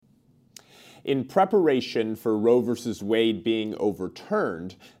In preparation for Roe v. Wade being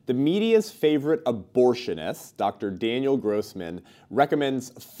overturned, the media's favorite abortionist, Dr. Daniel Grossman,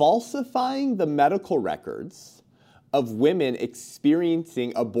 recommends falsifying the medical records of women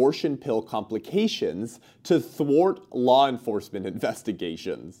experiencing abortion pill complications to thwart law enforcement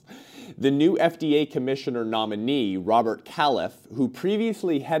investigations. The new FDA commissioner nominee, Robert Califf, who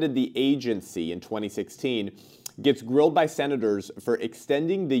previously headed the agency in 2016, gets grilled by senators for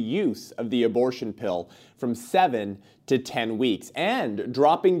extending the use of the abortion pill from 7 to 10 weeks and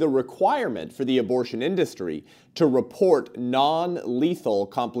dropping the requirement for the abortion industry to report non-lethal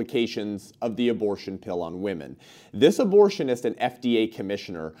complications of the abortion pill on women. This abortionist and FDA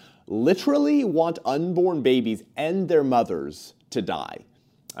commissioner literally want unborn babies and their mothers to die.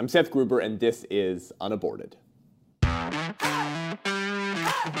 I'm Seth Gruber, and this is Unaborted.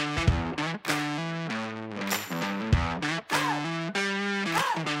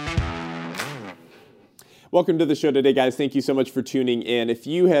 Welcome to the show today, guys. Thank you so much for tuning in. If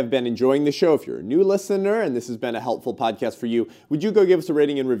you have been enjoying the show, if you're a new listener and this has been a helpful podcast for you, would you go give us a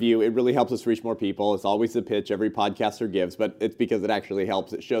rating and review? It really helps us reach more people. It's always the pitch every podcaster gives, but it's because it actually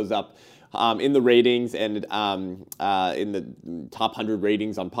helps. It shows up in the ratings and in the top 100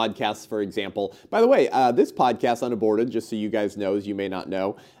 ratings on podcasts, for example. By the way, this podcast, Unaborted, just so you guys know, as you may not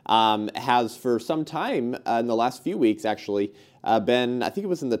know, has for some time in the last few weeks, actually, been, I think it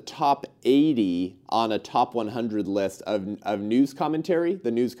was in the top 80 on a top 100 list of news commentary,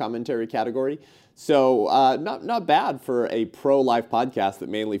 the news commentary category. So not bad for a pro-life podcast that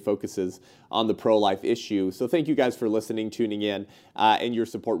mainly focuses on the pro-life issue. So thank you guys for listening, tuning in, and your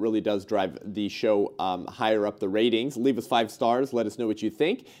support really does drive the show higher up the ratings. Leave us 5 stars. Let us know what you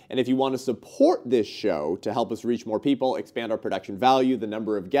think. And if you want to support this show to help us reach more people, expand our production value, the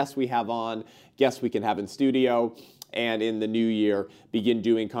number of guests we have on, guests we can have in studio, and in the new year, begin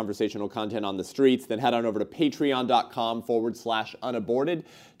doing conversational content on the streets, then head on over to patreon.com/unaborted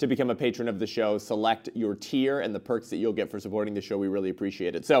to become a patron of the show. Select your tier and the perks that you'll get for supporting the show. We really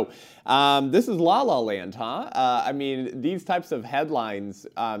appreciate it. So this is La La Land, huh? I mean, these types of headlines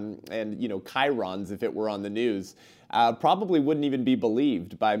and, chyrons, if it were on the news, probably wouldn't even be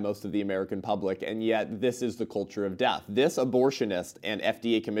believed by most of the American public, and yet this is the culture of death. This abortionist and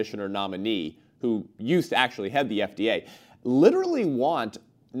FDA commissioner nominee, who used to actually head the FDA, literally want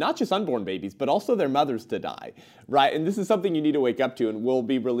not just unborn babies, but also their mothers to die, right? And this is something you need to wake up to, and we'll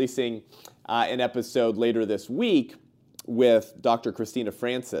be releasing an episode later this week with Dr. Christina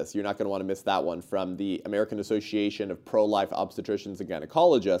Francis. You're not going to want to miss that one, from the American Association of Pro-Life Obstetricians and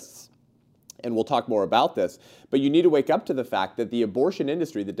Gynecologists. And we'll talk more about this. But you need to wake up to the fact that the abortion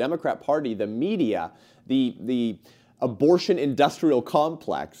industry, the Democrat Party, the media, the abortion industrial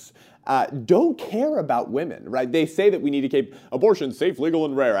complex, don't care about women, right? They say that we need to keep abortion safe, legal,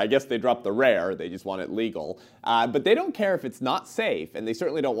 and rare. I guess they dropped the rare. They just want it legal. But they don't care if it's not safe, and they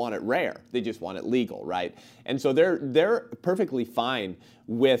certainly don't want it rare. They just want it legal, right? And so they're perfectly fine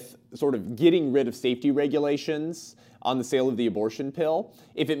with sort of getting rid of safety regulations on the sale of the abortion pill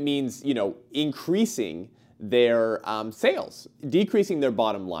if it means, increasing their sales, decreasing their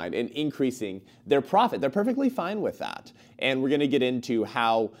bottom line, and increasing their profit. They're perfectly fine with that. And we're going to get into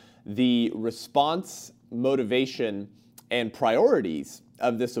how the response, motivation, and priorities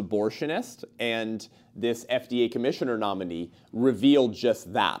of this abortionist and this FDA commissioner nominee reveal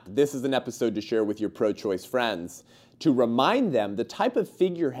just that. This is an episode to share with your pro-choice friends, to remind them the type of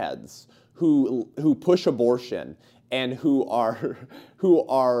figureheads who push abortion and who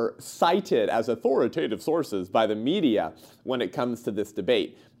are cited as authoritative sources by the media when it comes to this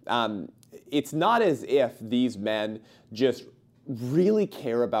debate. It's not as if these men just really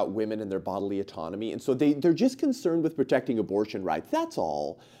care about women and their bodily autonomy, and so they're just concerned with protecting abortion rights. That's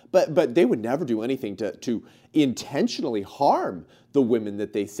all. But they would never do anything to intentionally harm the women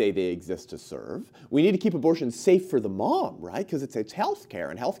that they say they exist to serve. We need to keep abortion safe for the mom, right? Because it's health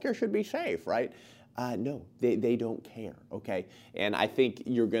care, and health care should be safe, right? No, they don't care, okay? And I think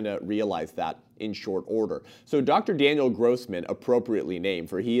you're going to realize that in short order. So Dr. Daniel Grossman, appropriately named,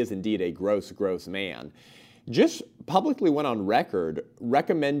 for he is indeed a gross man, just publicly went on record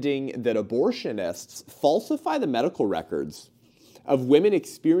recommending that abortionists falsify the medical records of women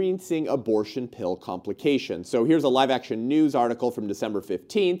experiencing abortion pill complications. So here's a Live Action News article from December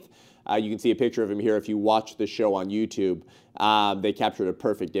 15th. You can see a picture of him here if you watch the show on YouTube. They captured a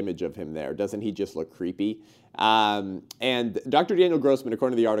perfect image of him there. Doesn't he just look creepy? And Dr. Daniel Grossman,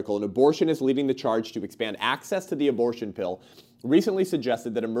 according to the article, an abortionist leading the charge to expand access to the abortion pill, recently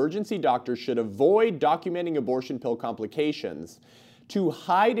suggested that emergency doctors should avoid documenting abortion pill complications to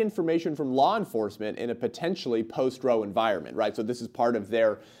hide information from law enforcement in a potentially post-Roe environment, right? So this is part of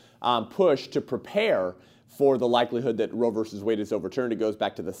their push to prepare for the likelihood that Roe versus Wade is overturned. It goes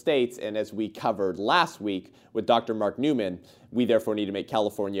back to the states, and as we covered last week with Dr. Mark Newman, we therefore need to make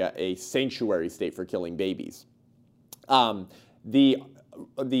California a sanctuary state for killing babies. The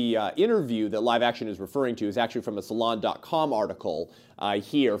interview that Live Action is referring to is actually from a Salon.com article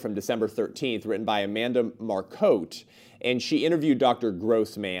here from December 13th, written by Amanda Marcotte. And she interviewed Dr.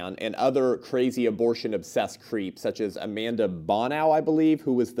 Grossman and other crazy abortion-obsessed creeps, such as Amanda Bonnow, I believe,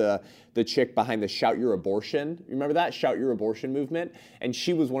 who was the chick behind the Shout Your Abortion. You remember that? Shout Your Abortion movement? And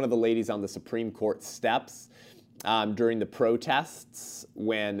she was one of the ladies on the Supreme Court steps during the protests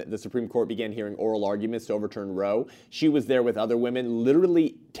when the Supreme Court began hearing oral arguments to overturn Roe. She was there with other women,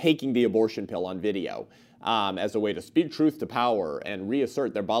 literally taking the abortion pill on video as a way to speak truth to power and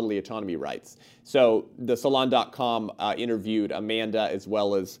reassert their bodily autonomy rights. So the Salon.com interviewed Amanda as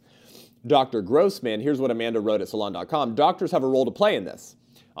well as Dr. Grossman. Here's what Amanda wrote at Salon.com. Doctors have a role to play in this.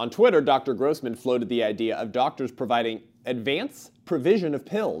 On Twitter, Dr. Grossman floated the idea of doctors providing advance provision of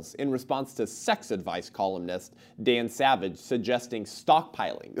pills in response to sex advice columnist Dan Savage suggesting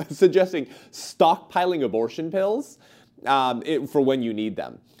stockpiling abortion pills for when you need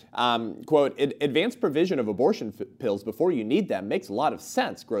them. Quote, advanced provision of abortion pills before you need them makes a lot of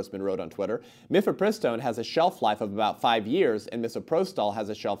sense, Grossman wrote on Twitter. Mifepristone has a shelf life of about 5 years, and misoprostol has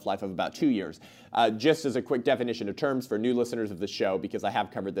a shelf life of about 2 years. Just as a quick definition of terms for new listeners of the show, because I have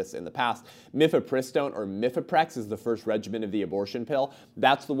covered this in the past, mifepristone or Mifeprex is the first regimen of the abortion pill.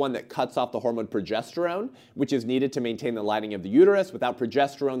 That's the one that cuts off the hormone progesterone, which is needed to maintain the lining of the uterus. Without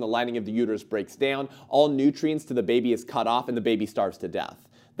progesterone, the lining of the uterus breaks down. All nutrients to the baby is cut off, and the baby starves to death.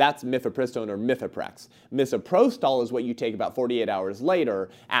 That's mifepristone or Mifeprex. Misoprostol is what you take about 48 hours later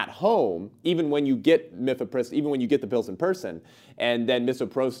at home, even when you get the pills in person. And then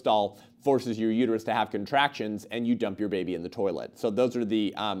misoprostol forces your uterus to have contractions, and you dump your baby in the toilet. So those are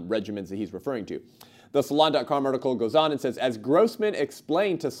the regimens that he's referring to. The Salon.com article goes on and says, as Grossman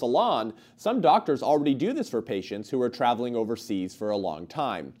explained to Salon, some doctors already do this for patients who are traveling overseas for a long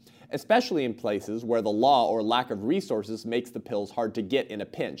time, especially in places where the law or lack of resources makes the pills hard to get in a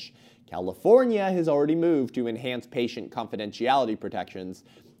pinch. California has already moved to enhance patient confidentiality protections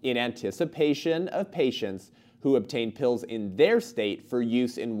in anticipation of patients who obtain pills in their state for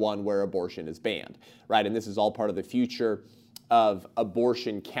use in one where abortion is banned, right? And this is all part of the future of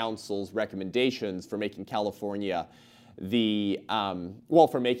abortion council's recommendations for making California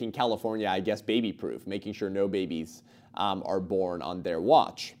I guess, baby-proof, making sure no babies are born on their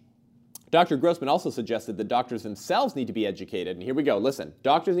watch. Dr. Grossman also suggested that doctors themselves need to be educated, and here we go, listen,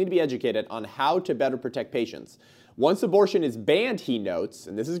 doctors need to be educated on how to better protect patients. Once abortion is banned, he notes,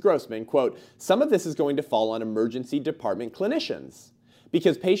 and this is Grossman, quote, some of this is going to fall on emergency department clinicians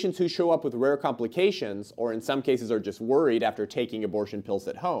because patients who show up with rare complications or in some cases are just worried after taking abortion pills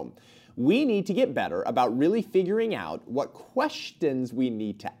at home. We need to get better about really figuring out what questions we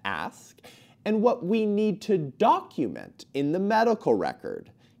need to ask and what we need to document in the medical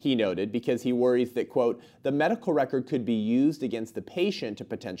record, he noted, because he worries that, quote, the medical record could be used against the patient to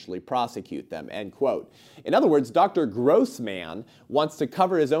potentially prosecute them, end quote. In other words, Dr. Grossman wants to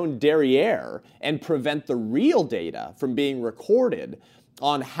cover his own derriere and prevent the real data from being recorded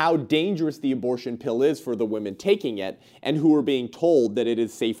on how dangerous the abortion pill is for the women taking it and who are being told that it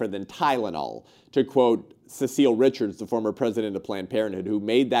is safer than Tylenol, to quote Cecile Richards, the former president of Planned Parenthood, who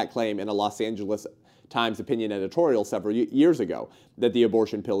made that claim in a Los Angeles Times opinion editorial several years ago, that the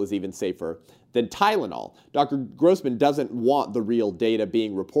abortion pill is even safer than Tylenol. Dr. Grossman doesn't want the real data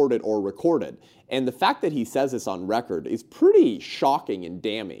being reported or recorded. And the fact that he says this on record is pretty shocking and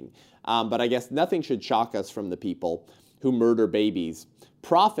damning. But I guess nothing should shock us from the people who murder babies,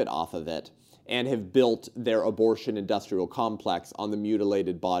 profit off of it, and have built their abortion industrial complex on the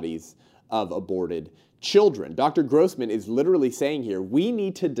mutilated bodies of aborted children. Dr. Grossman is literally saying here, we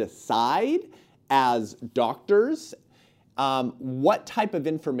need to decide as doctors what type of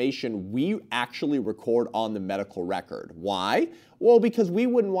information we actually record on the medical record. Why? Well, because we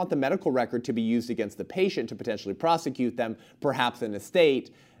wouldn't want the medical record to be used against the patient to potentially prosecute them, perhaps in a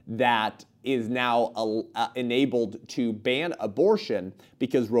state that is now enabled to ban abortion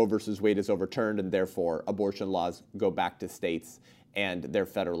because Roe versus Wade is overturned and therefore abortion laws go back to states and their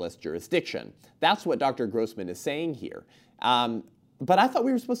federalist jurisdiction. That's what Dr. Grossman is saying here. But I thought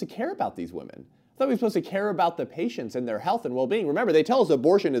we were supposed to care about these women. I thought we were supposed to care about the patients and their health and well-being. Remember, they tell us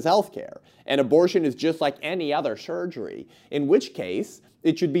abortion is health care, and abortion is just like any other surgery, in which case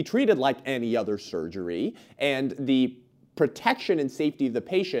it should be treated like any other surgery, and the protection and safety of the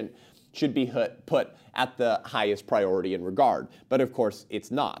patient should be put at the highest priority and regard. But of course,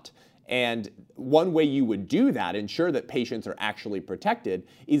 it's not. And one way you would do that, ensure that patients are actually protected,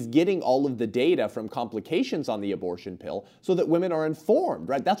 is getting all of the data from complications on the abortion pill so that women are informed,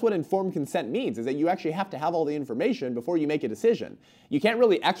 right? That's what informed consent means, is that you actually have to have all the information before you make a decision. You can't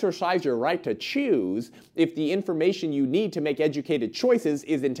really exercise your right to choose if the information you need to make educated choices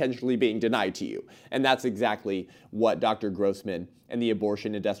is intentionally being denied to you. And that's exactly what Dr. Grossman and the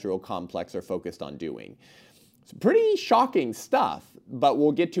abortion industrial complex are focused on doing. It's pretty shocking stuff, but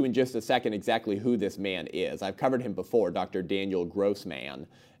we'll get to in just a second exactly who this man is. I've covered him before, Dr. Daniel Grossman,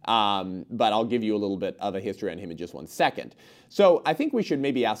 but I'll give you a little bit of a history on him in just one second. So I think we should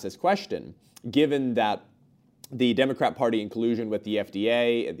maybe ask this question, given that the Democrat Party in collusion with the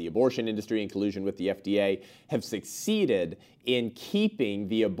FDA and the abortion industry in collusion with the FDA have succeeded in keeping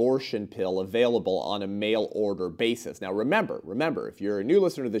the abortion pill available on a mail order basis. Now remember, if you're a new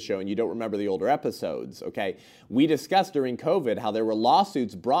listener to the show and you don't remember the older episodes, okay, we discussed during COVID how there were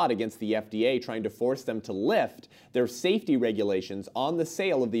lawsuits brought against the FDA trying to force them to lift their safety regulations on the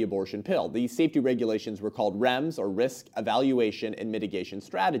sale of the abortion pill. These safety regulations were called REMS, or Risk Evaluation and Mitigation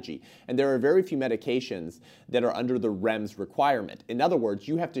Strategy. And there are very few medications that are under the REMS requirement. In other words,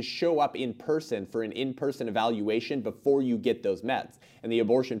 you have to show up in person for an in-person evaluation before you get those meds. And the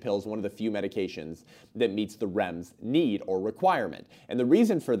abortion pill is one of the few medications that meets the REMS need or requirement. And the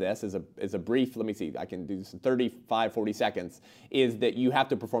reason for this is a brief, let me see, I can do this in 35, 40 seconds, is that you have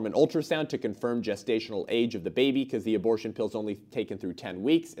to perform an ultrasound to confirm gestational age of the baby, because the abortion pill is only taken through 10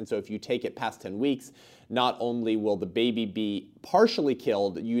 weeks. And so if you take it past 10 weeks, not only will the baby be partially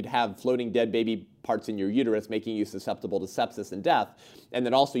killed, you'd have floating dead baby parts in your uterus, making you susceptible to sepsis and death. And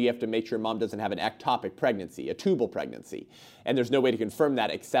then also you have to make sure mom doesn't have an ectopic pregnancy, a tubal pregnancy. And there's no way to confirm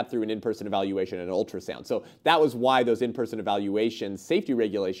that except through an in-person evaluation and an ultrasound. So that was why those in-person evaluations, safety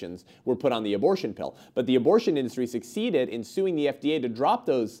regulations, were put on the abortion pill. But the abortion industry succeeded in suing the FDA to drop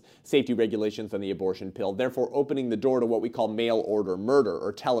those safety regulations on the abortion pill, therefore opening the door to what we call mail order murder,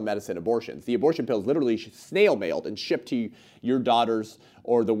 or telemedicine abortions. The abortion pill is literally snail-mailed and shipped to your daughter's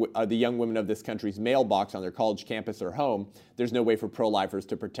or the young women of this country's mailbox on their college campus or home. There's no way for pro-lifers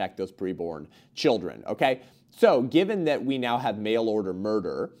to protect those preborn children, okay? So given that we now have mail order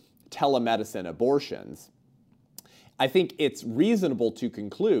murder, telemedicine abortions, I think it's reasonable to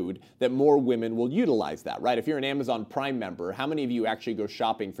conclude that more women will utilize that, right? If you're an Amazon Prime member, how many of you actually go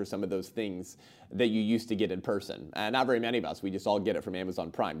shopping for some of those things that you used to get in person? Not very many of us. We just all get it from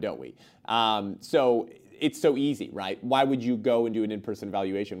Amazon Prime, don't we? So it's so easy, right? Why would you go and do an in-person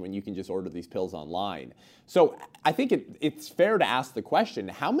evaluation when you can just order these pills online? So I think it's fair to ask the question,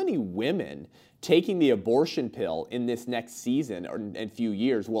 how many women taking the abortion pill in this next season or in few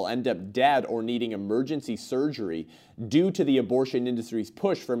years will end up dead or needing emergency surgery due to the abortion industry's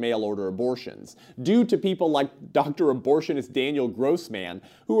push for mail-order abortions, due to people like Dr. Abortionist Daniel Grossman,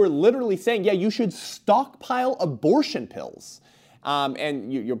 who are literally saying, yeah, you should stockpile abortion pills.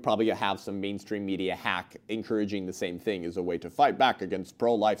 And you'll probably have some mainstream media hack encouraging the same thing as a way to fight back against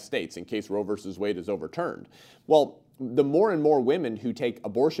pro-life states in case Roe versus Wade is overturned. Well, the more and more women who take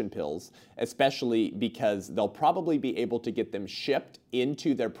abortion pills, especially because they'll probably be able to get them shipped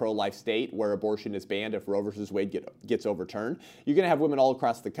into their pro-life state where abortion is banned if Roe versus Wade gets overturned, you're going to have women all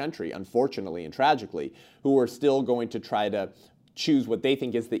across the country, unfortunately and tragically, who are still going to try to choose what they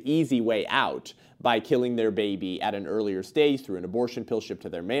think is the easy way out by killing their baby at an earlier stage through an abortion pill shipped to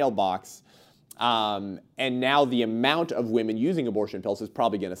their mailbox. And now the amount of women using abortion pills is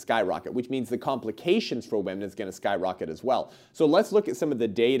probably going to skyrocket, which means the complications for women is going to skyrocket as well. So let's look at some of the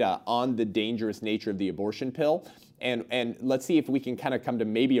data on the dangerous nature of the abortion pill, and let's see if we can kind of come to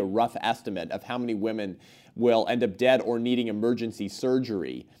maybe a rough estimate of how many women will end up dead or needing emergency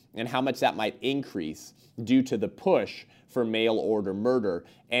surgery, and how much that might increase due to the push for mail order murder,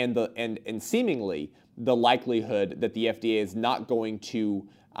 and seemingly the likelihood that the FDA is not going to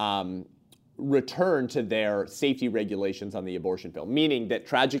return to their safety regulations on the abortion pill, meaning that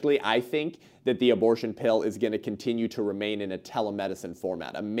tragically, I think that the abortion pill is going to continue to remain in a telemedicine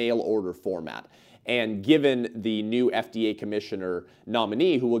format, a mail order format. And given the new FDA commissioner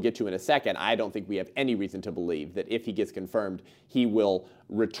nominee, who we'll get to in a second, I don't think we have any reason to believe that if he gets confirmed, he will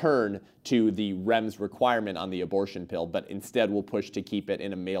return to the REMS requirement on the abortion pill, but instead will push to keep it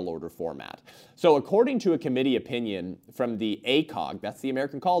in a mail order format. So according to a committee opinion from the ACOG, that's the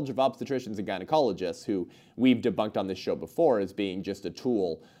American College of Obstetricians and Gynecologists, who we've debunked on this show before as being just a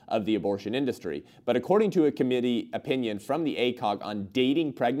tool of the abortion industry. But according to a committee opinion from the ACOG on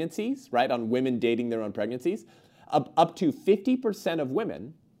dating pregnancies, right, on women dating their own pregnancies, up to 50% of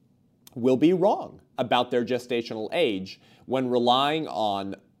women will be wrong about their gestational age when relying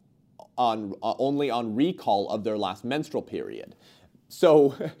only on recall of their last menstrual period.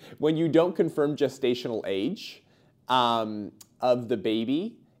 So when you don't confirm gestational age of the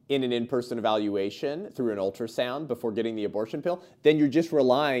baby in an in-person evaluation through an ultrasound before getting the abortion pill, then you're just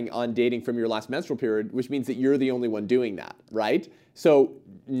relying on dating from your last menstrual period, which means that you're the only one doing that, right? So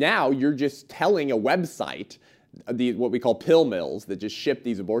now you're just telling a website, what we call pill mills that just ship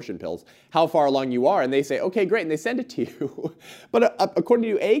these abortion pills, how far along you are, and they say, okay, great, and they send it to you. But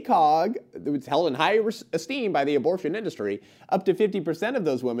according to ACOG, it's held in high esteem by the abortion industry, up to 50% of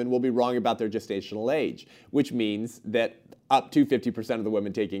those women will be wrong about their gestational age, which means that up to 50% of the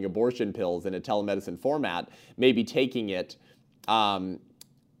women taking abortion pills in a telemedicine format may be taking it past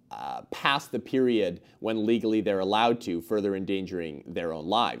the period when legally they're allowed to, further endangering their own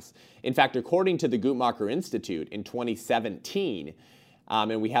lives. In fact, according to the Guttmacher Institute in 2017,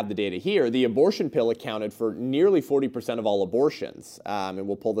 and we have the data here, the abortion pill accounted for nearly 40% of all abortions. And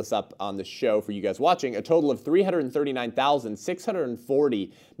we'll pull this up on the show for you guys watching. A total of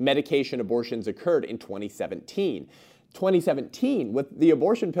 339,640 medication abortions occurred in 2017. 2017, with the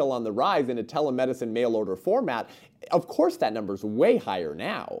abortion pill on the rise in a telemedicine mail order format, of course that number's way higher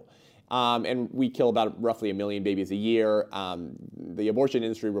now. And we kill about roughly 1 million babies a year. The abortion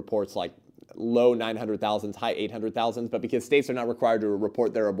industry reports like low 900,000s, high 800,000s, but because states are not required to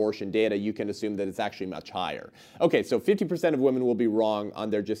report their abortion data, you can assume that it's actually much higher. Okay, so 50% of women will be wrong on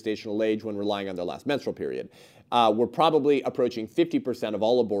their gestational age when relying on their last menstrual period. We're probably approaching 50% of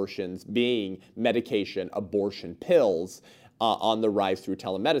all abortions being medication abortion pills on the rise through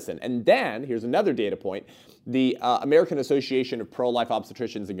telemedicine. And then, here's another data point, the American Association of Pro-Life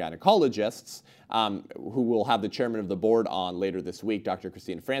Obstetricians and Gynecologists, who will have the chairman of the board on later this week, Dr.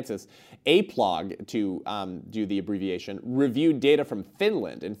 Christina Francis, APLOG, to do the abbreviation, reviewed data from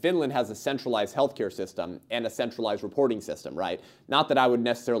Finland. And Finland has a centralized healthcare system and a centralized reporting system, right? Not that I would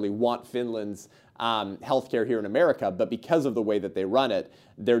necessarily want Finland's healthcare here in America, but because of the way that they run it,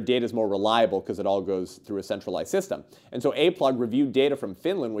 their data is more reliable because it all goes through a centralized system. And so APLOG reviewed data from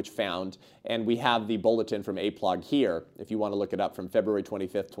Finland, which found, and we have the bulletin from APLOG here, if you want to look it up, from February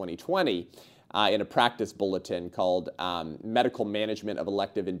 25th, 2020, in a practice bulletin called Medical Management of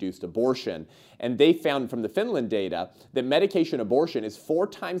Elective Induced Abortion. And they found from the Finland data that medication abortion is 4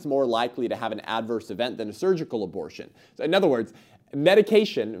 times more likely to have an adverse event than a surgical abortion. So in other words,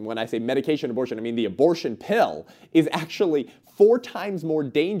 medication, and when I say medication abortion, I mean the abortion pill, is actually 4 times more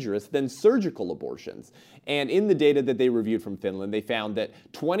dangerous than surgical abortions. And in the data that they reviewed from Finland, they found that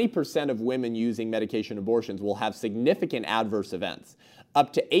 20% of women using medication abortions will have significant adverse events.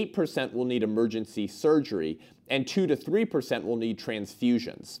 Up to 8% will need emergency surgery, and 2 to 3% will need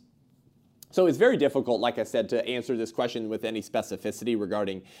transfusions. So it's very difficult, like I said, to answer this question with any specificity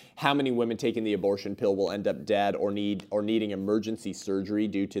regarding how many women taking the abortion pill will end up dead or needing emergency surgery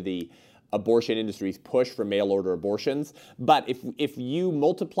due to the abortion industry's push for mail-order abortions. But if you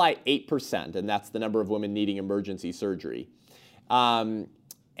multiply 8%, and that's the number of women needing emergency surgery, urgent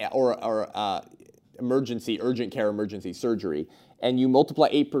care emergency surgery, and you multiply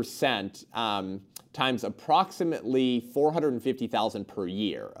 8% times approximately 450,000 per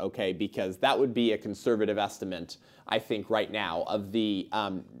year, okay? Because that would be a conservative estimate, I think, right now of the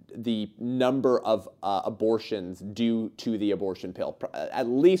number of abortions due to the abortion pill. At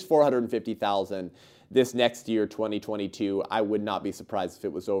least 450,000 this next year, 2022. I would not be surprised if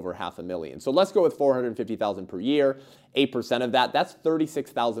it was over 500,000. So let's go with 450,000 per year. 8% of that, that's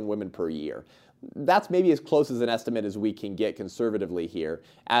 36,000 women per year. That's maybe as close as an estimate as we can get conservatively here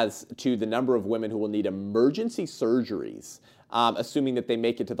as to the number of women who will need emergency surgeries, assuming that they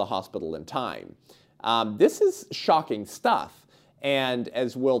make it to the hospital in time. This is shocking stuff. And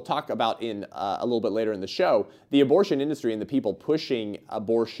as we'll talk about in a little bit later in the show, the abortion industry and the people pushing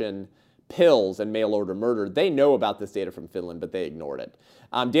abortion pills and mail-order murder, they know about this data from Finland, but they ignored it.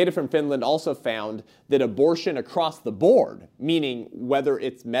 Data from Finland also found that abortion across the board, meaning whether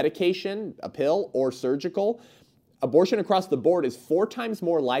it's medication, a pill, or surgical, abortion across the board is 4 times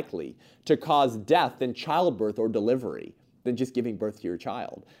more likely to cause death than childbirth or delivery, than just giving birth to your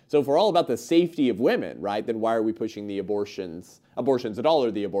child. So if we're all about the safety of women, right, then why are we pushing the abortions at all,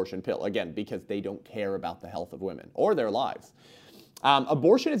 or the abortion pill? Again, because they don't care about the health of women or their lives.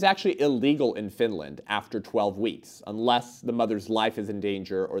 Abortion is actually illegal in Finland after 12 weeks, unless the mother's life is in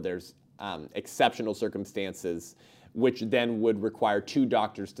danger or there's exceptional circumstances, which then would require 2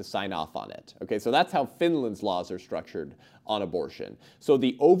 doctors to sign off on it. Okay, so that's how Finland's laws are structured on abortion. So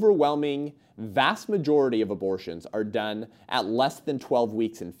the overwhelming vast majority of abortions are done at less than 12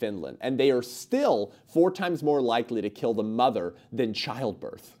 weeks in Finland, and they are still 4 times more likely to kill the mother than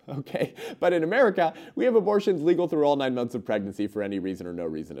childbirth, okay? But in America, we have abortions legal through all 9 months of pregnancy for any reason or no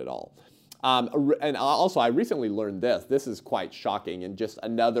reason at all. And also, I recently learned this. This is quite shocking, and just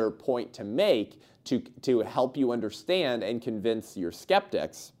another point to make to help you understand and convince your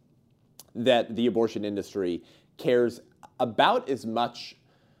skeptics that the abortion industry cares about as much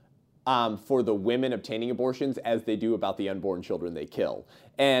for the women obtaining abortions as they do about the unborn children they kill.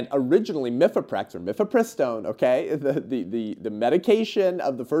 And originally, Mifeprex, or mifepristone, okay, the medication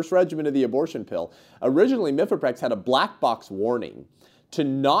of the first regimen of the abortion pill, originally Mifeprex had a black box warning to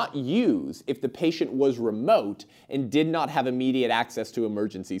not use if the patient was remote and did not have immediate access to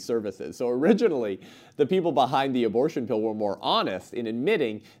emergency services. So originally, the people behind the abortion pill were more honest in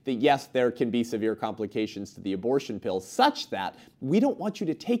admitting that yes, there can be severe complications to the abortion pill, such that we don't want you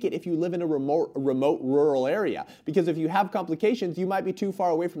to take it if you live in a remote rural area. Because if you have complications, you might be too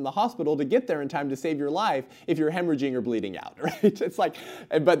far away from the hospital to get there in time to save your life if you're hemorrhaging or bleeding out, right? It's like,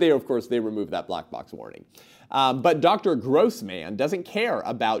 but of course, they removed that black box warning. But Dr. Grossman doesn't care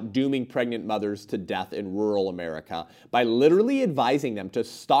about dooming pregnant mothers to death in rural America by literally advising them to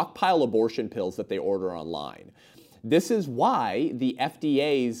stockpile abortion pills that they order online. This is why the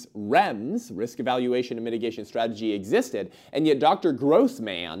FDA's REMS, Risk Evaluation and Mitigation Strategy, existed, and yet Dr.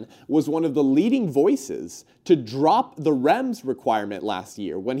 Grossman was one of the leading voices to drop the REMS requirement last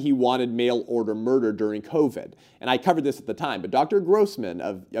year when he wanted mail-order murder during COVID. And I covered this at the time, but Dr. Grossman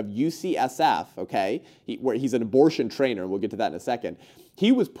of UCSF, okay, where he's an abortion trainer, we'll get to that in a second,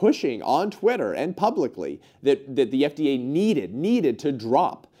 he was pushing on Twitter and publicly that the FDA needed to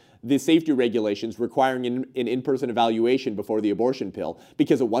drop the safety regulations requiring an in-person evaluation before the abortion pill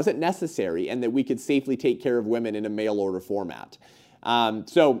because it wasn't necessary and that we could safely take care of women in a mail-order format.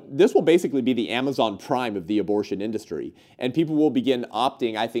 So this will basically be the Amazon Prime of the abortion industry, and people will begin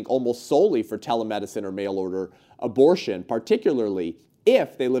opting, I think, almost solely for telemedicine or mail-order abortion, particularly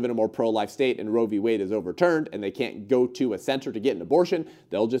if they live in a more pro-life state and Roe v. Wade is overturned and they can't go to a center to get an abortion.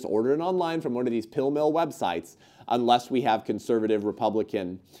 They'll just order it online from one of these pill mill websites unless we have conservative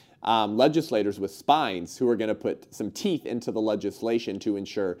Republican legislators with spines who are going to put some teeth into the legislation to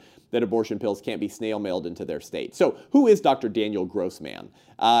ensure that abortion pills can't be snail-mailed into their state. So who is Dr. Daniel Grossman?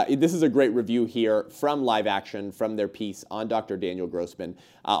 This is a great review here from Live Action, from their piece on Dr. Daniel Grossman.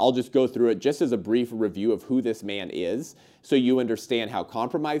 I'll just go through it just as a brief review of who this man is so you understand how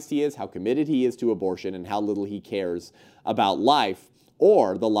compromised he is, how committed he is to abortion, and how little he cares about life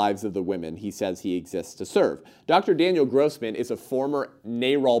or the lives of the women he says he exists to serve. Dr. Daniel Grossman is a former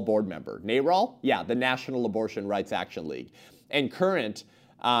NARAL board member. NARAL? Yeah, the National Abortion Rights Action League, and current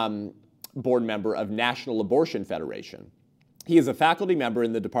board member of National Abortion Federation. He is a faculty member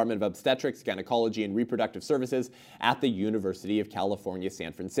in the Department of Obstetrics, Gynecology, and Reproductive Services at the University of California,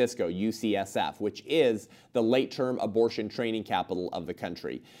 San Francisco, UCSF, which is the late-term abortion training capital of the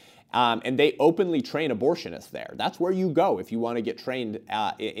country. And they openly train abortionists there. That's where you go if you want to get trained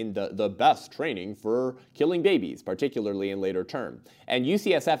in the best training for killing babies, particularly in later term. And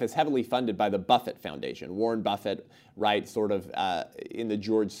UCSF is heavily funded by the Buffett Foundation. Warren Buffett, right, sort of in the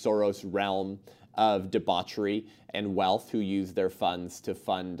George Soros realm of debauchery and wealth, who use their funds to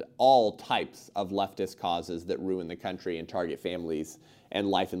fund all types of leftist causes that ruin the country and target families and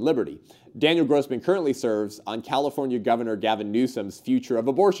life and liberty. Daniel Grossman currently serves on California Governor Gavin Newsom's Future of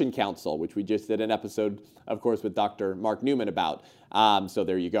Abortion Council, which we just did an episode, of course, with Dr. Mark Newman about. So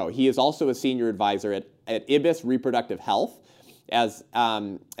there you go. He is also a senior advisor at IBIS Reproductive Health,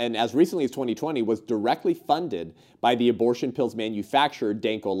 and as recently as 2020 was directly funded by the abortion pills manufacturer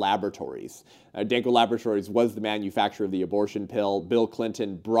Danco Laboratories. Danco Laboratories was the manufacturer of the abortion pill. Bill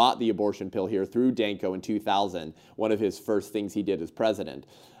Clinton brought the abortion pill here through Danco in 2000, one of his first things he did as president.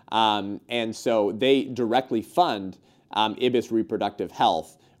 And so they directly fund IBIS Reproductive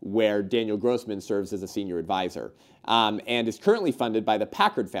Health, where Daniel Grossman serves as a senior advisor, and is currently funded by the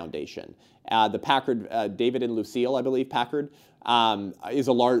Packard Foundation. The Packard, David and Lucille, I believe, Packard, was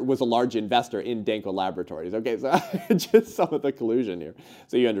a large investor in Danco Laboratories. Okay, so just some of the collusion here,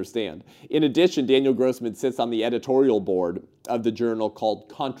 so you understand. In addition, Daniel Grossman sits on the editorial board of the journal called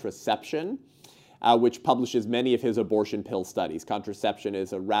Contraception, which publishes many of his abortion pill studies. Contraception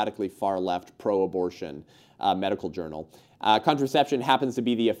is a radically far-left, pro-abortion medical journal. Contraception happens to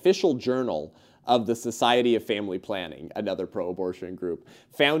be the official journal of the Society of Family Planning, another pro-abortion group,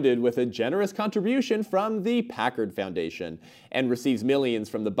 founded with a generous contribution from the Packard Foundation and receives millions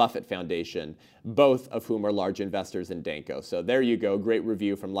from the Buffett Foundation, both of whom are large investors in Danco. So there you go, great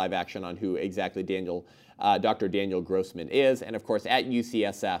review from Live Action on who exactly Dr. Daniel Grossman is. And of course, at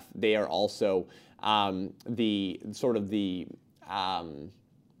UCSF, they are also on the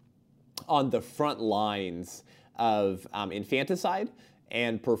front lines of infanticide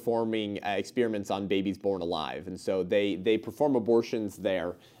and performing experiments on babies born alive. And so they perform abortions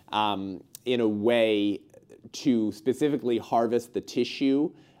there in a way to specifically harvest the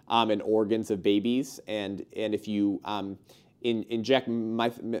tissue and organs of babies. And if you inject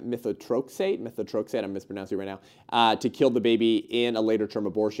methotrexate, I'm mispronouncing it right now, to kill the baby in a later term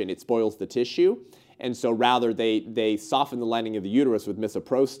abortion, it spoils the tissue. And so rather they soften the lining of the uterus with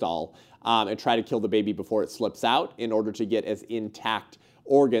misoprostol and try to kill the baby before it slips out in order to get as intact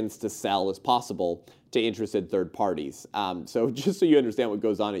organs to sell as possible to interested third parties. So just so you understand what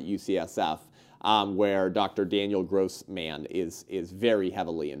goes on at UCSF, where Dr. Daniel Grossman is very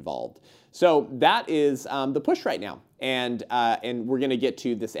heavily involved. So that is the push right now. And we're going to get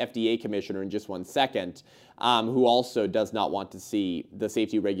to this FDA commissioner in just one second, who also does not want to see the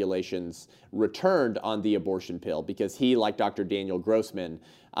safety regulations returned on the abortion pill, because he, like Dr. Daniel Grossman,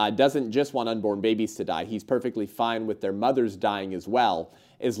 doesn't just want unborn babies to die. He's perfectly fine with their mothers dying as well,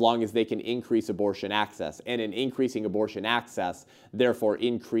 as long as they can increase abortion access. And in increasing abortion access, therefore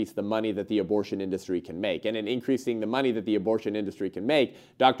increase the money that the abortion industry can make. And in increasing the money that the abortion industry can make,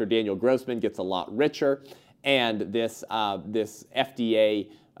 Dr. Daniel Grossman gets a lot richer. And this FDA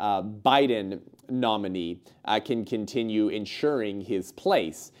Biden nominee can continue ensuring his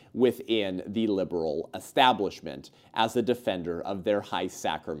place within the liberal establishment as a defender of their high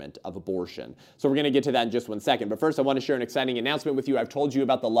sacrament of abortion. So we're going to get to that in just one second. But first, I want to share an exciting announcement with you. I've told you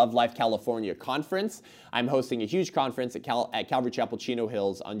about the Love Life California conference. I'm hosting a huge conference at Calvary Chapel Chino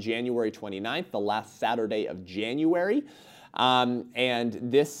Hills on January 29th, the last Saturday of January. And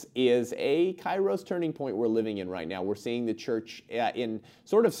this is a Kairos turning point we're living in right now. We're seeing the church in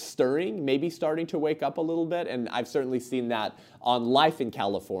sort of stirring, maybe starting to wake up a little bit. And I've certainly seen that on Life in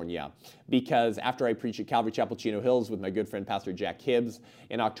California, because after I preached at Calvary Chapel Chino Hills with my good friend Pastor Jack Hibbs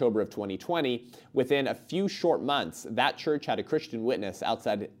in October of 2020, within a few short months, that church had a Christian witness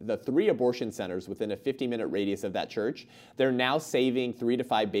outside the 3 abortion centers within a 50-minute radius of that church. They're now saving 3 to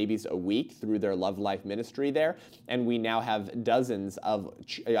 5 babies a week through their Love Life ministry there. And we now have dozens of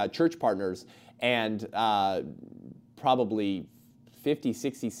church partners and probably 50,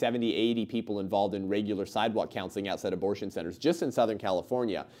 60, 70, 80 people involved in regular sidewalk counseling outside abortion centers just in Southern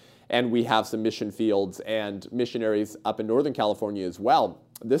California. And we have some mission fields and missionaries up in Northern California as well.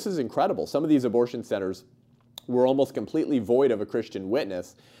 This is incredible. Some of these abortion centers were almost completely void of a Christian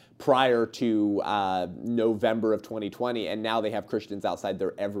witness prior to November of 2020, and now they have Christians outside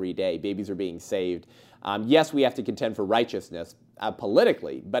there every day. Babies are being saved. Yes, we have to contend for righteousness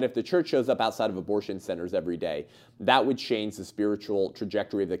politically, but if the church shows up outside of abortion centers every day, that would change the spiritual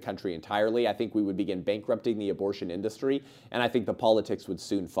trajectory of the country entirely. I think we would begin bankrupting the abortion industry, and I think the politics would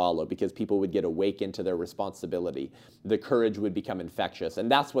soon follow, because people would get awakened to their responsibility. The courage would become infectious,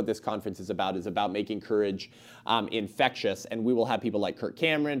 and that's what this conference is about making courage infectious. And we will have people like Kirk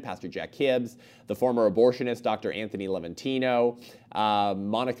Cameron, Pastor Jack Hibbs, the former abortionist, Dr. Anthony Levantino,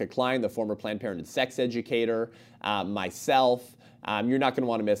 Monica Klein, the former Planned Parenthood sex educator, myself. You're not going to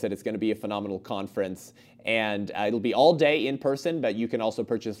want to miss it. It's going to be a phenomenal conference. And it'll be all day in person, but you can also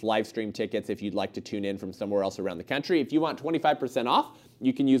purchase live stream tickets if you'd like to tune in from somewhere else around the country. If you want 25% off,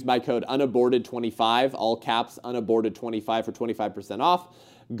 you can use my code UNABORTED25, all caps, UNABORTED25 for 25% off.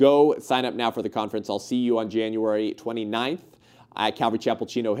 Go sign up now for the conference. I'll see you on January 29th at Calvary Chapel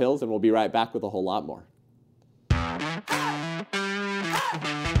Chino Hills, and we'll be right back with a whole lot more.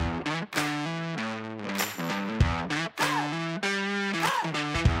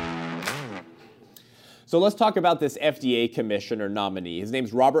 So let's talk about this FDA commissioner nominee. His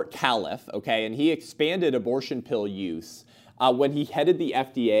name's Robert Califf, okay, and he expanded abortion pill use when he headed the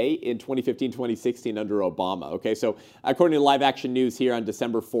FDA in 2015-2016 under Obama, okay? So according to Live Action News here on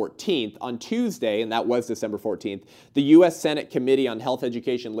December 14th, on Tuesday, and that was December 14th, the U.S. Senate Committee on Health,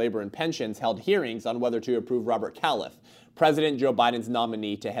 Education, Labor, and Pensions held hearings on whether to approve Robert Califf, President Joe Biden's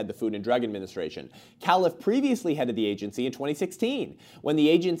nominee to head the Food and Drug Administration. Califf previously headed the agency in 2016, when the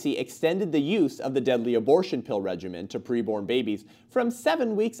agency extended the use of the deadly abortion pill regimen to preborn babies from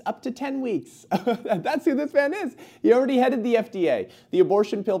 7 weeks up to 10 weeks. That's who this man is. He already headed the FDA. The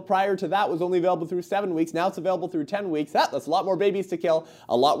abortion pill prior to that was only available through 7 weeks. Now it's available through 10 weeks. That's a lot more babies to kill,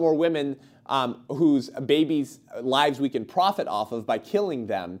 a lot more women whose babies' lives we can profit off of by killing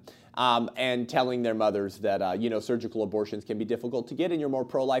them. And telling their mothers that, surgical abortions can be difficult to get in your more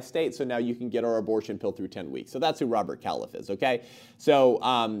pro-life state, so now you can get our abortion pill through 10 weeks. So that's who Robert Califf is, okay? So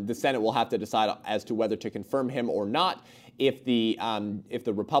the Senate will have to decide as to whether to confirm him or not. If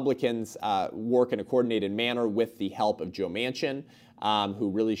the Republicans work in a coordinated manner with the help of Joe Manchin, who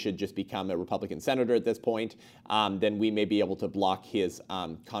really should just become a Republican senator at this point, then we may be able to block his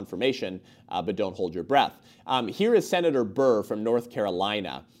confirmation, but don't hold your breath. Here is Senator Burr from North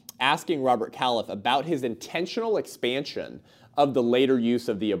Carolina. asking Robert Califf about his intentional expansion of the later use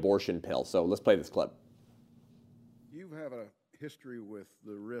of the abortion pill. So let's play this clip. You have a history with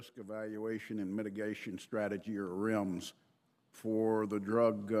the risk evaluation and mitigation strategy, or REMS, for the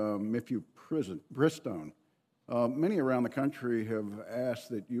drug mifepristone. Many around the country have asked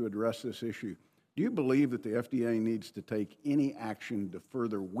that you address this issue. Do you believe that the FDA needs to take any action to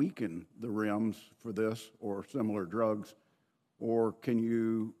further weaken the REMS for this or similar drugs, or can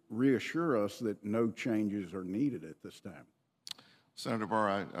you reassure us that no changes are needed at this time? Senator Burr,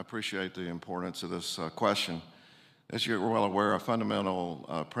 I appreciate the importance of this question. As you're well aware, a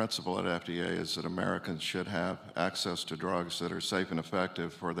fundamental principle at FDA is that Americans should have access to drugs that are safe and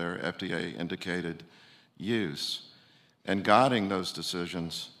effective for their FDA-indicated use. And guiding those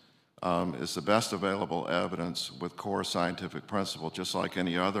decisions is the best available evidence with core scientific principle, just like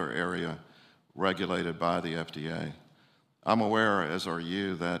any other area regulated by the FDA. I'm aware, as are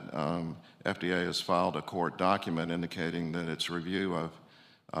you, that FDA has filed a court document indicating that its review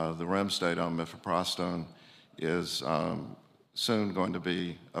of the REMS data on mifepristone is soon going to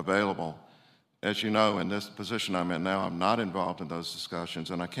be available. As you know, in this position I'm in now, I'm not involved in those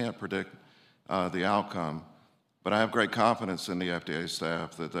discussions, and I can't predict the outcome. But I have great confidence in the FDA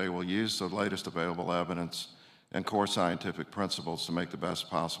staff that they will use the latest available evidence and core scientific principles to make the best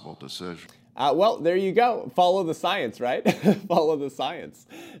possible decision. Well, there you go. Follow the science, right? Follow the science.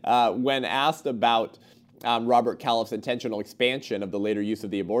 When asked about Robert Califf's intentional expansion of the later use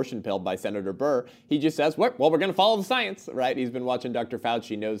of the abortion pill by Senator Burr, he just says, well, we're going to follow the science, right? He's been watching Dr.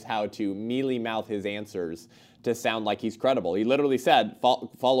 Fauci, knows how to mealy-mouth his answers to sound like he's credible. He literally said,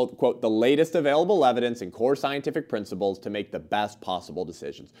 follow, quote, the latest available evidence and core scientific principles to make the best possible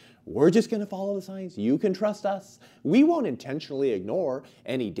decisions. We're just going to follow the science. You can trust us. We won't intentionally ignore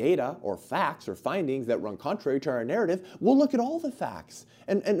any data or facts or findings that run contrary to our narrative. We'll look at all the facts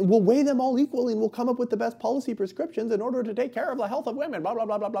and we'll weigh them all equally, and we'll come up with the best policy prescriptions in order to take care of the health of women, blah, blah,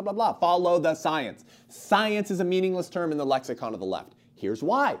 blah, blah, blah, blah, blah. Follow the science. Science is a meaningless term in the lexicon of the left. Here's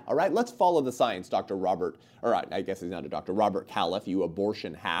why. All right, let's follow the science, Dr. Robert, all right, I guess he's not a doctor, Robert Califf, you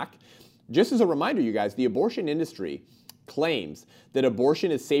abortion hack. Just as a reminder, you guys, the abortion industry claims that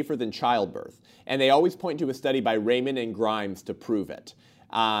abortion is safer than childbirth, and they always point to a study by Raymond and Grimes to prove it,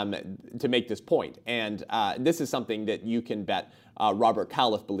 to make this point. And this is something that you can bet Robert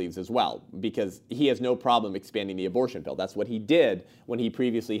Califf believes as well, because he has no problem expanding the abortion pill. That's what he did when he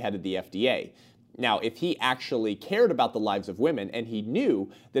previously headed the FDA. Now, if he actually cared about the lives of women and he knew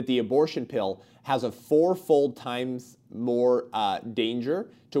that the abortion pill has a 4-fold times more danger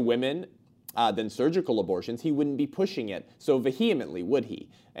to women than surgical abortions, he wouldn't be pushing it so vehemently, would he?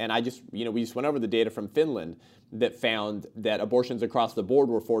 And we just went over the data from Finland that found that abortions across the board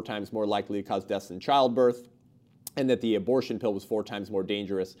were 4 times more likely to cause deaths than childbirth, and that the abortion pill was 4 times more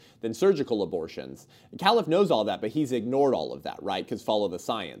dangerous than surgical abortions. Califf knows all that, but he's ignored all of that, right? Because follow the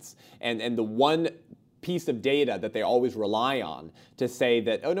science. And the one piece of data that they always rely on to say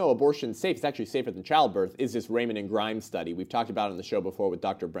that, oh no, abortion's safe, it's actually safer than childbirth, is this Raymond and Grimes study. We've talked about it on the show before with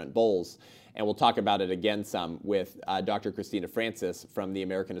Dr. Brent Bowles, and we'll talk about it again some with Dr. Christina Francis from the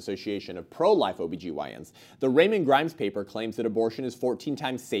American Association of Pro-Life OBGYNs. The Raymond Grimes paper claims that abortion is 14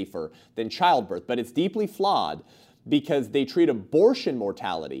 times safer than childbirth, but it's deeply flawed because they treat abortion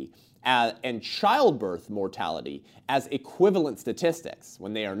mortality and childbirth mortality as equivalent statistics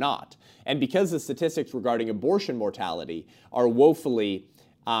when they are not. And because the statistics regarding abortion mortality are woefully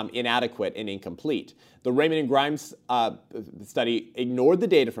inadequate and incomplete. The Raymond and Grimes study ignored the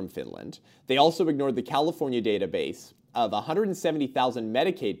data from Finland. They also ignored the California database of 170,000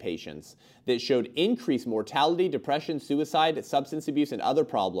 Medicaid patients that showed increased mortality, depression, suicide, substance abuse, and other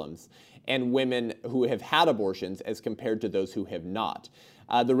problems, and women who have had abortions as compared to those who have not.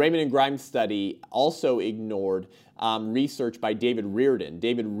 The Raymond and Grimes study also ignored research by David Reardon.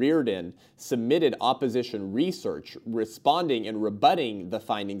 David Reardon submitted opposition research responding and rebutting the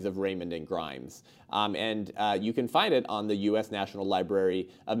findings of Raymond and Grimes. You can find it on the U.S. National Library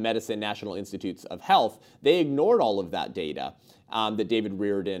of Medicine, National Institutes of Health. They ignored all of that data that David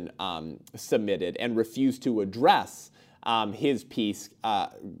Reardon submitted and refused to address his piece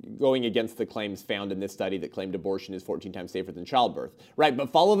going against the claims found in this study that claimed abortion is 14 times safer than childbirth, right? But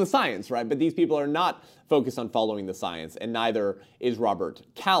follow the science, right? But these people are not focused on following the science, and neither is Robert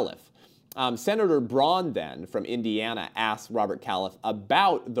Califf. Senator Braun then from Indiana asked Robert Califf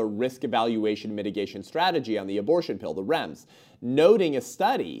about the risk evaluation mitigation strategy on the abortion pill, the REMS, noting a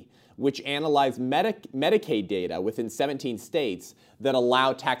study which analyzed Medicaid data within 17 states that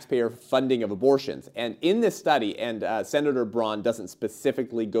allow taxpayer funding of abortions. And in this study, and Senator Braun doesn't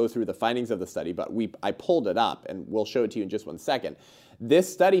specifically go through the findings of the study, but I pulled it up, and we'll show it to you in just one second.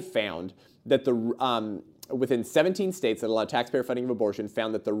 This study found that within 17 states that allow taxpayer funding of abortion,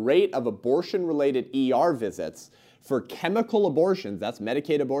 found that the rate of abortion-related ER visits for chemical abortions, that's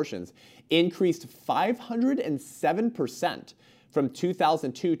Medicaid abortions, increased 507% from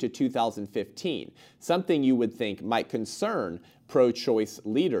 2002 to 2015, something you would think might concern pro-choice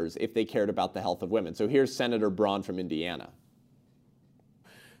leaders if they cared about the health of women. So here's Senator Braun from Indiana.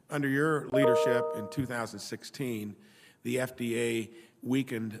 Under your leadership in 2016, the FDA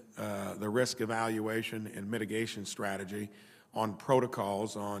weakened the risk evaluation and mitigation strategy on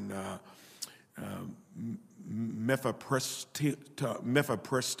protocols on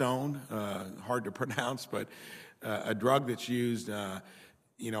mifepristone, hard to pronounce, but a drug that's used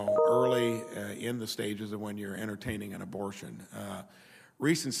early in the stages of when you're entertaining an abortion.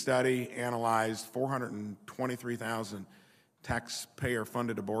 Recent study analyzed 423,000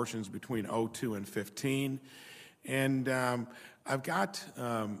 taxpayer-funded abortions between 2002 and 15. And I've got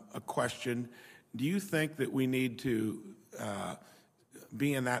a question. Do you think that we need to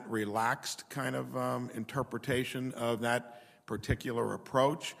be in that relaxed kind of interpretation of that particular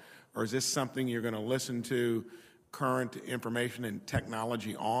approach? Or is this something you're going to listen to current information and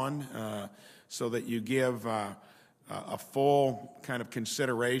technology on so that you give a full kind of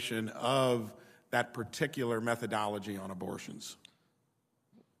consideration of that particular methodology on abortions?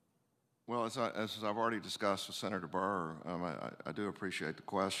 Well, as I've already discussed with Senator Burr, I do appreciate the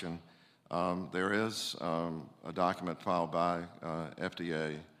question. There is a document filed by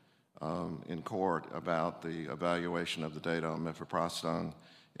FDA in court about the evaluation of the data on mifepristone,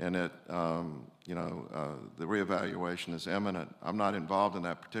 and the reevaluation is imminent. I'm not involved in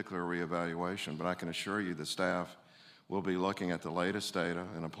that particular reevaluation, but I can assure you the staff will be looking at the latest data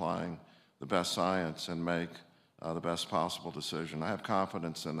and applying the best science and make the best possible decision. I have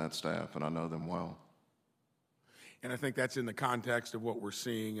confidence in that staff, and I know them well. And I think that's in the context of what we're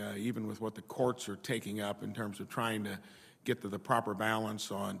seeing, even with what the courts are taking up in terms of trying to get to the proper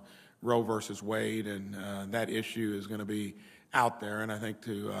balance on Roe versus Wade, and that issue is going to be out there. And I think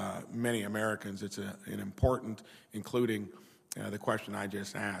to many Americans, it's an important, including the question I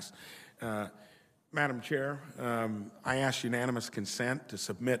just asked. Madam Chair, I ask unanimous consent to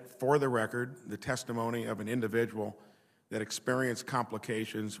submit for the record the testimony of an individual that experienced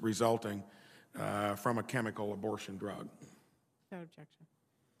complications resulting from a chemical abortion drug. Without objection.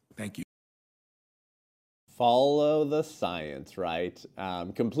 Thank you. Follow the science, right?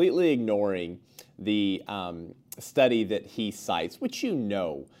 Completely ignoring the study that he cites, which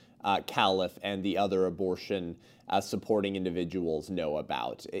Califf and the other abortion supporting individuals know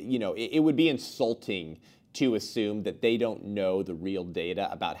about. It would be insulting to assume that they don't know the real data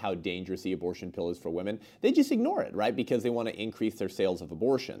about how dangerous the abortion pill is for women. They just ignore it, right? Because they want to increase their sales of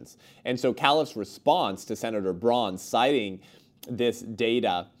abortions. And so Califf's response to Senator Braun citing this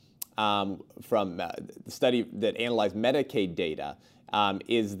data from the study that analyzed Medicaid data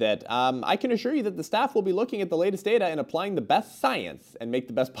is that I can assure you that the staff will be looking at the latest data and applying the best science and make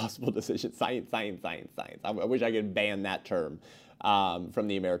the best possible decision. Science, science, science, science. I wish I could ban that term from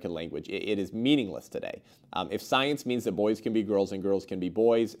the American language. It is meaningless today. If science means that boys can be girls and girls can be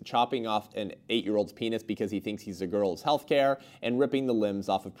boys, chopping off an 8-year-old's penis because he thinks he's a girl is healthcare, and ripping the limbs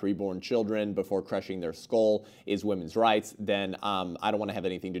off of preborn children before crushing their skull is women's rights, then I don't want to have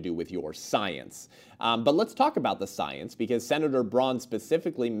anything to do with your science. But let's talk about the science, because Senator Braun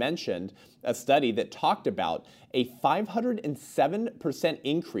specifically mentioned a study that talked about a 507%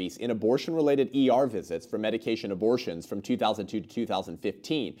 increase in abortion-related ER visits for medication abortions from 2002 to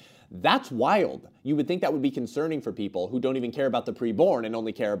 2015. That's wild. You would think that would be concerning for people who don't even care about the preborn and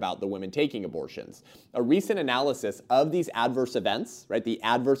only care about the women taking abortions. A recent analysis of these adverse events, right, the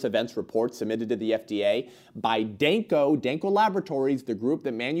adverse events report submitted to the FDA by Danco Laboratories, the group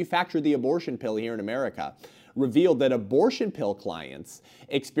that manufactured the abortion pill here in America, revealed that abortion pill clients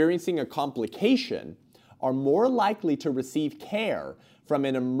experiencing a complication are more likely to receive care from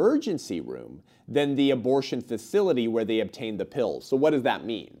an emergency room than the abortion facility where they obtained the pills. So what does that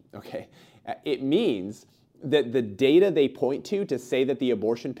mean? Okay, it means that the data they point to say that the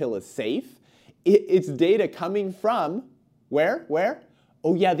abortion pill is safe, it's data coming from where?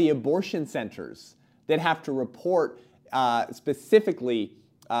 Oh yeah, the abortion centers that have to report specifically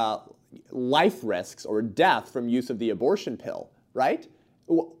life risks or death from use of the abortion pill, right?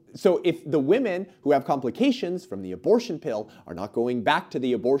 So if the women who have complications from the abortion pill are not going back to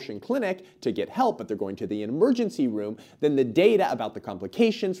the abortion clinic to get help, but they're going to the emergency room, then the data about the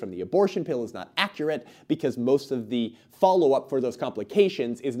complications from the abortion pill is not accurate, because most of the follow-up for those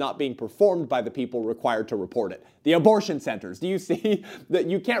complications is not being performed by the people required to report it. The abortion centers. Do you see that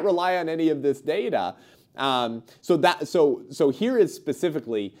you can't rely on any of this data So here is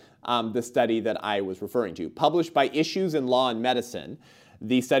specifically the study that I was referring to, published by Issues in Law and Medicine.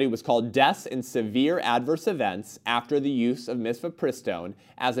 The study was called Deaths and Severe Adverse Events After the Use of Mifepristone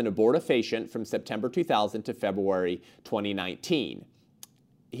as an Abortifacient from September 2000 to February 2019.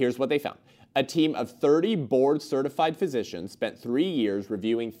 Here's what they found. A team of 30 board-certified physicians spent 3 years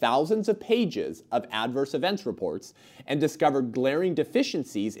reviewing thousands of pages of adverse events reports and discovered glaring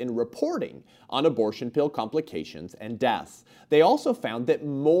deficiencies in reporting on abortion pill complications and deaths. They also found that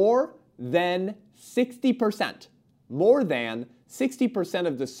more than 60%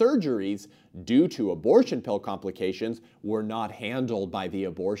 of the surgeries due to abortion pill complications were not handled by the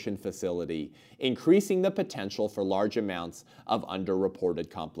abortion facility, increasing the potential for large amounts of underreported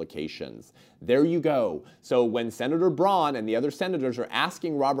complications. There you go. So when Senator Braun and the other senators are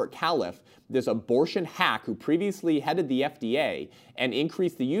asking Robert Califf, this abortion hack who previously headed the FDA and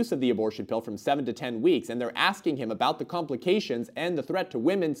increased the use of the abortion pill from 7 to 10 weeks, and they're asking him about the complications and the threat to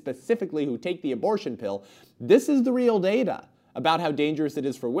women specifically who take the abortion pill, this is the real data about how dangerous it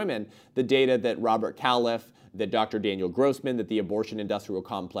is for women, the data that Robert Califf, that Dr. Daniel Grossman, that the abortion industrial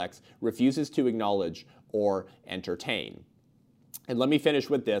complex refuses to acknowledge or entertain. And let me finish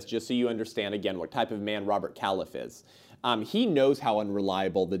with this, just so you understand again what type of man Robert Califf is. He knows how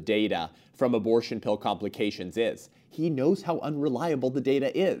unreliable the data from abortion pill complications is. He knows how unreliable the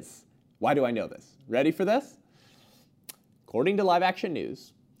data is. Why do I know this? Ready for this? According to Live Action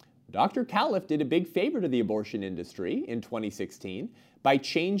News, Dr. Califf did a big favor to the abortion industry in 2016 by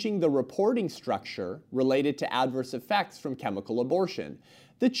changing the reporting structure related to adverse effects from chemical abortion.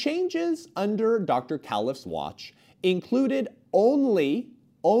 The changes under Dr. Califf's watch included only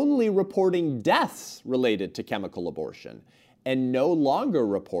reporting deaths related to chemical abortion and no longer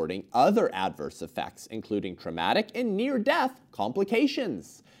reporting other adverse effects, including traumatic and near-death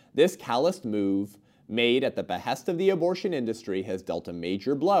complications. This callous move made at the behest of the abortion industry has dealt a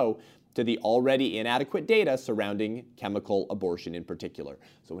major blow to the already inadequate data surrounding chemical abortion in particular.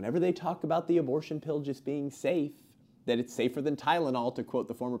 So whenever they talk about the abortion pill just being safe, that it's safer than Tylenol, to quote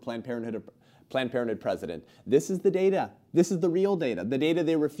the former Planned Parenthood president, this is the data. This is the real data, the data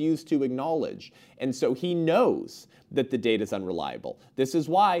they refuse to acknowledge. And so he knows that the data is unreliable. This is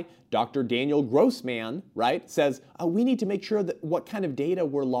why Dr. Daniel Grossman, right, says, we need to make sure that what kind of data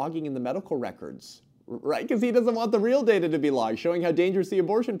we're logging in the medical records, right? Because he doesn't want the real data to be logged, showing how dangerous the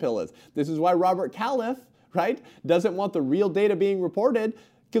abortion pill is. This is why Robert Califf, right, doesn't want the real data being reported,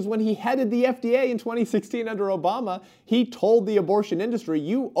 because when he headed the FDA in 2016 under Obama, he told the abortion industry,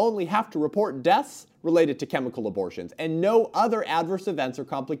 you only have to report deaths related to chemical abortions and no other adverse events or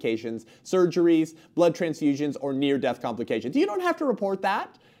complications, surgeries, blood transfusions, or near-death complications. You don't have to report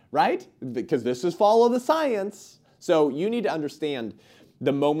that, right? Because this is follow the science. So you need to understand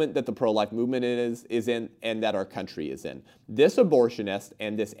the moment that the pro-life movement is in and that our country is in. This abortionist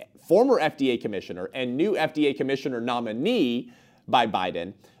and this former FDA commissioner and new FDA commissioner nominee by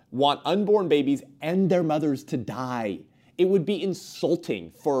Biden want unborn babies and their mothers to die. It would be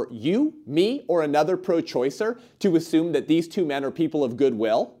insulting for you, me, or another pro-choicer to assume that these two men are people of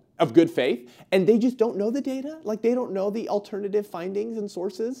goodwill, of good faith, and they just don't know the data. Like, they don't know the alternative findings and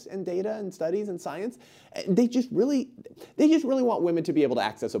sources and data and studies and science. They just really want women to be able to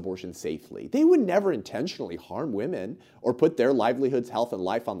access abortion safely. They would never intentionally harm women or put their livelihoods, health, and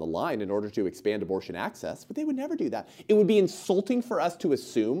life on the line in order to expand abortion access, but they would never do that. It would be insulting for us to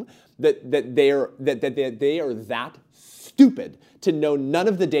assume that they are that stupid to know none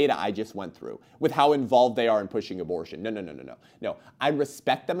of the data I just went through with how involved they are in pushing abortion. No. I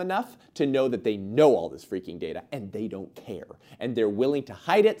respect them enough to know that they know all this freaking data and they don't care. And they're willing to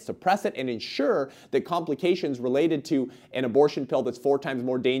hide it, suppress it, and ensure that complications related to an abortion pill that's 4 times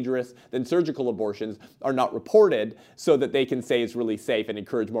more dangerous than surgical abortions are not reported so that they can say it's really safe and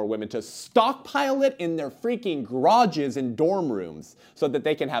encourage more women to stockpile it in their freaking garages and dorm rooms so that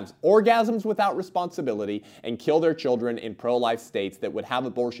they can have orgasms without responsibility and kill their children in pro-life states that would have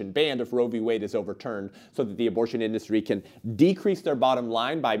abortion banned if Roe v. Wade is overturned so that the abortion industry can decrease their bottom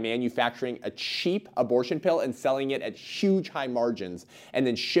line by manufacturing a cheap abortion pill and selling it at huge high margins and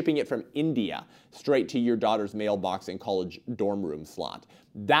then shipping it from India straight to your daughter's mailbox and college dorm room slot.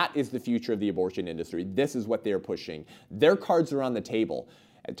 That is the future of the abortion industry. This is what they're pushing. Their cards are on the table.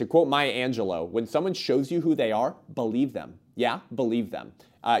 To quote Maya Angelou, when someone shows you who they are, believe them. Yeah, believe them.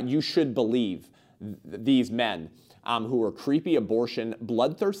 You should believe these men who are creepy abortion,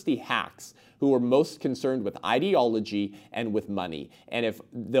 bloodthirsty hacks who are most concerned with ideology and with money. And if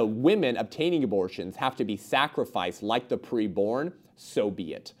the women obtaining abortions have to be sacrificed like the preborn, so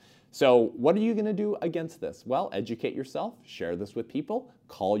be it. So what are you going to do against this? Well, educate yourself, share this with people,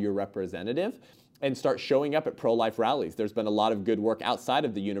 call your representative. and start showing up at pro-life rallies. There's been a lot of good work outside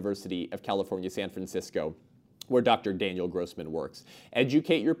of the University of California, San Francisco, where Dr. Daniel Grossman works.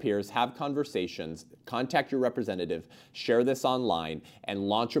 Educate your peers, have conversations, contact your representative, share this online, and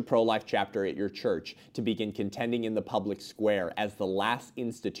launch a pro-life chapter at your church to begin contending in the public square as the last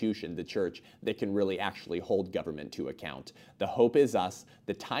institution, the church, that can really actually hold government to account. The hope is us.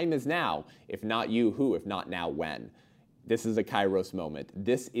 The time is now. If not you, who? If not now, when? This is a Kairos moment.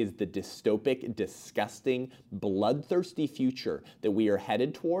 This is the dystopic, disgusting, bloodthirsty future that we are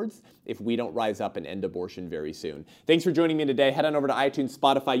headed towards if we don't rise up and end abortion very soon. Thanks for joining me today. Head on over to iTunes,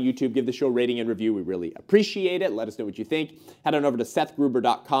 Spotify, YouTube. Give the show a rating and review. We really appreciate it. Let us know what you think. Head on over to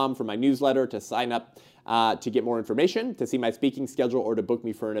SethGruber.com for my newsletter to sign up to get more information, to see my speaking schedule, or to book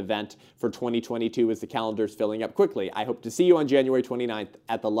me for an event for 2022 as the calendar's filling up quickly. I hope to see you on January 29th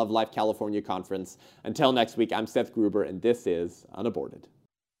at the Love Life California Conference. Until next week, I'm Seth Gruber, and this is Unaborted.